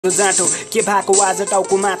जाँटो के भएको आज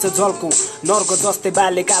टाउको माछा झल्को नर्क जस्तै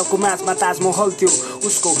बाल्यकालको माझमा ताजमहल थियो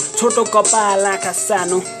उसको छोटो कपाल आँखा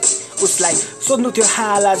सानो उसलाई सोध्नु थियो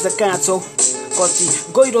हाल आज कहाँ छौ कति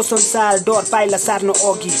गहिरो संसार डर पाइला सार्नु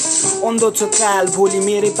अघि अन्धो छ काल भोलि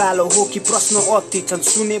मेरै पालो हो कि प्रश्न अति छन्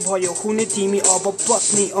सुने भयो हुने तिमी अब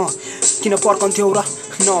पत्नी किन पर्खन्थ्यौ र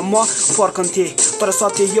न म पर्खन्थे तर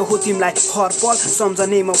सत्य यो हो तिमीलाई हर पल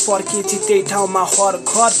सम्झने म फर्केछि त्यही ठाउँमा हर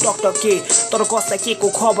घर टकटके तर कसलाई के को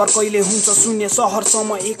खबर कहिले हुन्छ शून्य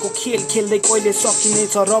सहरसम्म एको खेल खेल्दै कहिले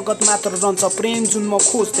सकिनेछ रगत मात्र रहन्छ प्रेम जुन म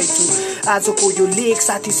खोज्दैछु आजको यो लेख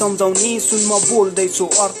साथी सम्झाउने सुन म बोल्दैछु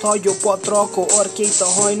अर्थ यो पत्रको अर्कै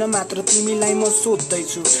त होइन मात्र तिमीलाई म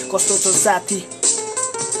सोध्दैछु कस्तो छौ साथी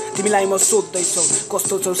तिमीलाई म सोध्दैछु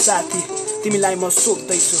कस्तो छौ साथी तिमीलाई म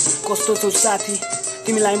सोध्दैछु कस्तो छौ साथी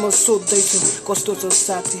तिमीलाई म सोध्दैछु कस्तो छौ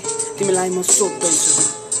साथी तिमीलाई म सोध्दैछु